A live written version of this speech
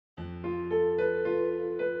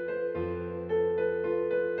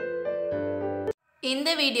இந்த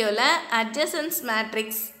வீடியோல adjacency matrix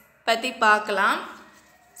பத்தி பார்க்கலாம்.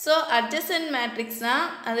 So adjacent matrixனா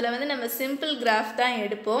அதுல வந்து நம்ம simple graph தான்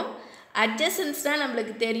எடுப்போம். Adjacencyனா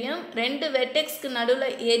நமக்கு தெரியும் ரெண்டு வெர்டெக்ஸ்க்கு நடுவுல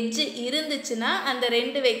எட்ஜ் இருந்துச்சுனா அந்த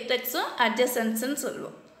ரெண்டு வெர்டெக்ஸும் adjacency ன்னு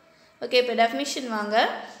சொல்லுவோம். ஓகே, இப்போ டெஃபினிஷன் வாங்க.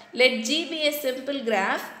 Let G be a simple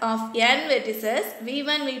graph of n vertices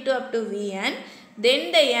v1 v2 up to vn. Then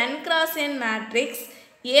the n cross n matrix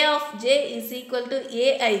A of j is equal to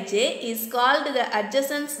Aij is called the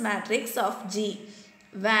adjacency matrix of G,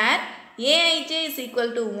 where Aij is equal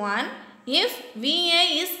to 1 if Va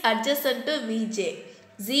is adjacent to Vj,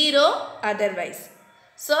 0 otherwise.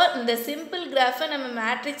 So, இந்த simple graph நம்ம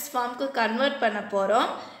matrix form க்கு convert பண்ண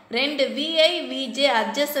போறோம். ரெண்டு Vi, Vj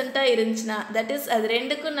adjacent இருந்துச்சுனா, that is அது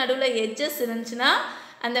ரெண்டுக்கும் நடுவுல edges இருந்துச்சுனா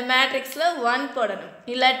அந்த matrixல 1 போடணும்,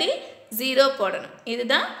 இல்லாட்டி 0 போடணும்.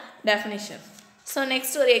 இதுதான் definition. So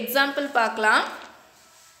next ஒரு example பார்க்கலாம்.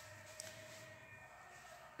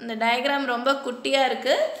 இந்த diagram ரொம்ப குட்டியா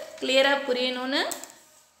இருக்கு, clear-ஆ புரியணும்னு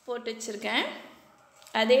போட்டு வச்சிருக்கேன்.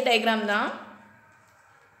 அதே diagram தான்.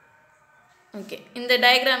 ஓகே, இந்த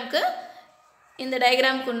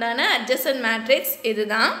diagramக்கு உண்டான adjacent matrix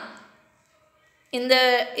இதுதான். இந்த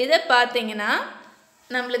இதை பார்த்தீங்கன்னா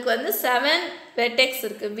நம்மளுக்கு வந்து 7 vertex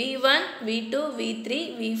இருக்கு. v1, v2, v3,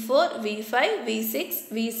 v4, v5, v6,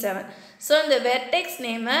 v7. So இந்த vertex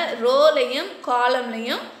நேமை ரோலையும்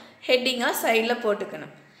காலம்லையும் ஹெட்டிங்காக சைடில்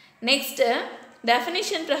போட்டுக்கணும். நெக்ஸ்ட்டு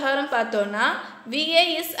டெஃபினிஷன் பிரகாரம் பார்த்தோன்னா VA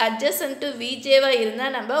இஸ் adjacent to VJவாக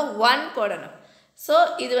இருந்தால் நம்ம 1 போடணும். ஸோ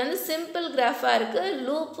இது வந்து சிம்பிள் கிராஃபாக இருக்குது,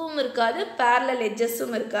 லூப்பும் இருக்காது, பேரலல்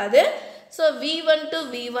எட்ஜஸும் இருக்காது. ஸோ v1 to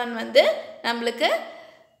v1 வந்து நம்மளுக்கு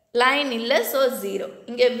லைன் இல்லை, ஸோ 0.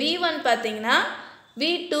 இங்கே v1 பார்த்தீங்கன்னா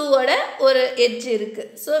v2வோட ஒரு எட்ஜ் இருக்குது.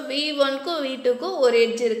 ஸோ v1க்கும் v2க்கும் ஒரு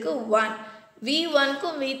எட்ஜ் இருக்குது 1.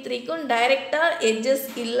 v1க்கும் v3க்கும் டைரெக்டாக எட்ஜஸ்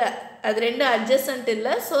இல்லை, அது ரெண்டு adjacent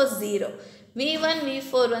இல்லை, ஸோ 0. v1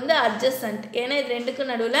 v4 வந்து adjacent, ஏன்னா இது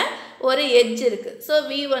ரெண்டுக்கும் நடுவில் ஒரு எட்ஜ் இருக்குது. ஸோ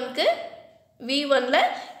v1ல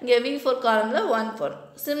இங்கே v4 காலமில் 1 போடும்.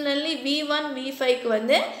 சிமிலர்லி v1 v5க்கு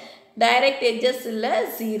வந்து டைரெக்ட் எட்ஜஸ் இல்லை,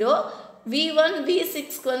 0. v1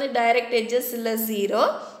 v6க்கு வந்து டைரெக்ட் எட்ஜஸ் இல்லை, 0.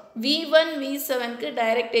 v1 v7க்கு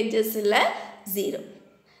டைரெக்ட் எட்ஜஸ் இல்லை, 0.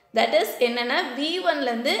 தட் இஸ் என்னென்னா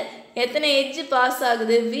v1லேருந்து எத்தனை எட்ஜ் பாஸ்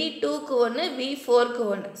ஆகுது, v2க்கு 1, v4க்கு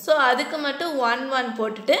 1. ஸோ அதுக்கு மட்டும் 1 1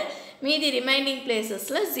 போட்டுட்டு மீதி ரிமைனிங்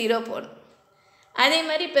பிளேசஸில் 0 போடணும். அதே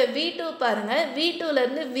மாதிரி இப்போ v2 பாருங்கள்,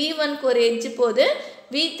 v2லேருந்து v1க்கு ஒரு எட்ஜ் போகுது,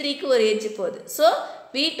 v3க்கு ஒரு எட்ஜ் போகுது. ஸோ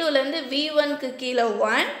v2லேருந்து v1க்கு கீழே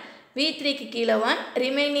 1, v3க்கு கீழே 1,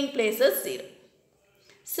 ரிமைனிங் பிளேசஸ் 0.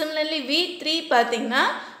 சிமிலர்லி v3 பார்த்தீங்கன்னா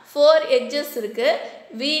 4 எட்ஜஸ் இருக்குது,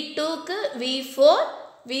 v2க்கு v4,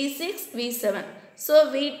 v6, v7. ஸோ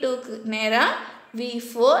v2க்கு நேராக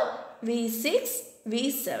v4, v6,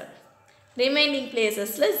 v7, ரிமைனிங்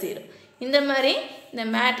பிளேசஸில் 0. இந்த மாதிரி இந்த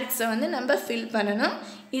மேட்ரிக்ஸை வந்து நம்ம ஃபில் பண்ணணும்.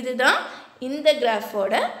 இதுதான் இந்த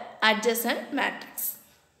கிராஃபோட adjacent மேட்ரிக்ஸ்.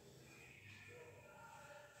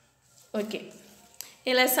 ஓகே,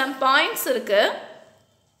 இதில் சம் பாயிண்ட்ஸ் இருக்குது,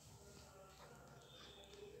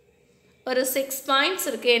 ஒரு 6 பாயிண்ட்ஸ்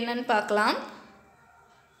இருக்குது. என்னன்னு பார்க்கலாம்.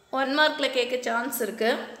 1 மார்க்கில் கேட்க சான்ஸ்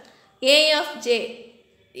இருக்குது. A of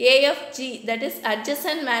G, that is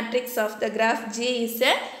adjacent matrix of the graph G is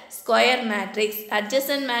a square matrix.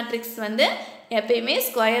 Adjacent matrix வந்து எப்பயுமே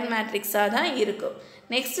ஸ்கொயர் மேட்ரிக்ஸாக தான் இருக்கும்.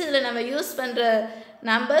 நெக்ஸ்ட் இதில் நம்ம யூஸ் பண்ணுற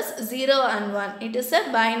numbers 0 and 1. It is a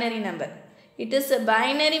binary number. It is a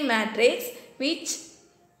binary matrix which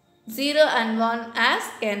 0 and 1 as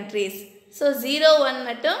entries. So 0 1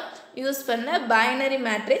 மட்டும் use பண்ண பைனரி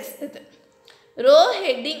மேட்ரிக்ஸ் இது. Row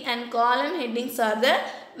heading and column headings are the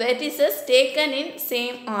vertices taken in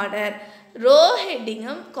same order. Row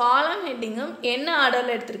headingum column headingum என்ன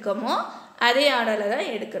ஆர்டரில் எடுத்திருக்கோமோ அதே ஆர்டரில்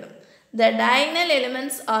தான் எடுக்கணும். The diagonal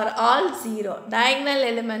elements are all 0. Diagonal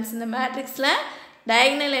elements இந்த மேட்ரிக்ஸில்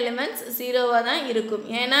diagonal elements 0வாக தான் இருக்கும்.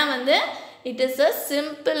 ஏன்னா வந்து it is a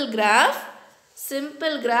simple graph.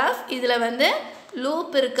 Simple graph, இதில் வந்து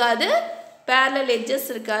லூப் இருக்காது, parallel edges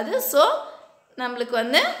இருக்காது. ஸோ நம்மளுக்கு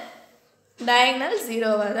வந்து diagonal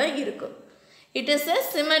 0வாக தான் இருக்கும். It is a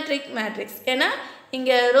symmetric matrix. ஏன்னா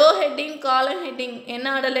இங்கே ரோ ஹெட்டிங் காலம் ஹெட்டிங் என்ன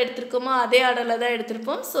ஆர்டரில் எடுத்திருக்கோமோ அதே ஆர்டரில் தான்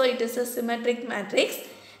எடுத்திருப்போம். So it is a symmetric matrix.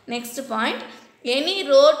 Next point, any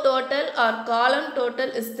row total or column total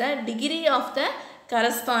is the degree of the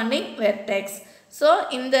corresponding vertex. So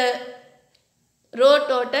இந்த row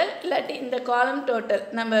total இல்லாட்டி இந்த column total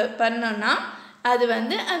நம்ம பண்ணோன்னா அது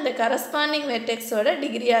வந்து அந்த கரஸ்பாண்டிங் வெர்டெக்ஸோட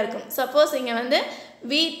டிகிரியாக இருக்கும். சப்போஸ் இங்கே வந்து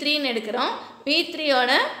v3ன்னு எடுக்கிறோம்,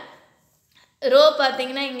 v3யோட ரோ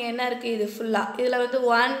பார்த்தீங்கன்னா இங்கே என்ன இருக்குது, இது ஃபுல்லாக இதில் வந்து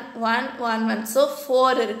 1 1 1 1, ஸோ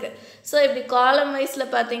 4 இருக்குது. ஸோ இப்படி காலம்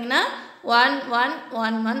வைஸில் பார்த்தீங்கன்னா 1 1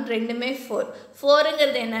 1 1 ரெண்டுமே 4.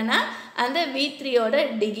 4ங்கிறது என்னன்னா அந்த V3யோட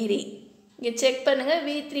டிகிரி. இங்கே செக் பண்ணுங்கள்,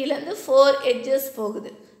 V3லேருந்து 4 எட்ஜஸ்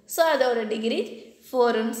போகுது. ஸோ அதோட டிகிரி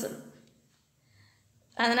 4ன்னு சொல்லும்.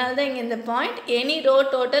 அதனால தான் இங்கே இந்த point any row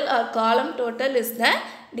total R காலம் total is the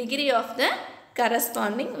degree of the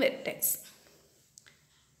corresponding vertex.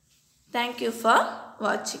 Thank you for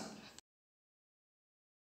watching.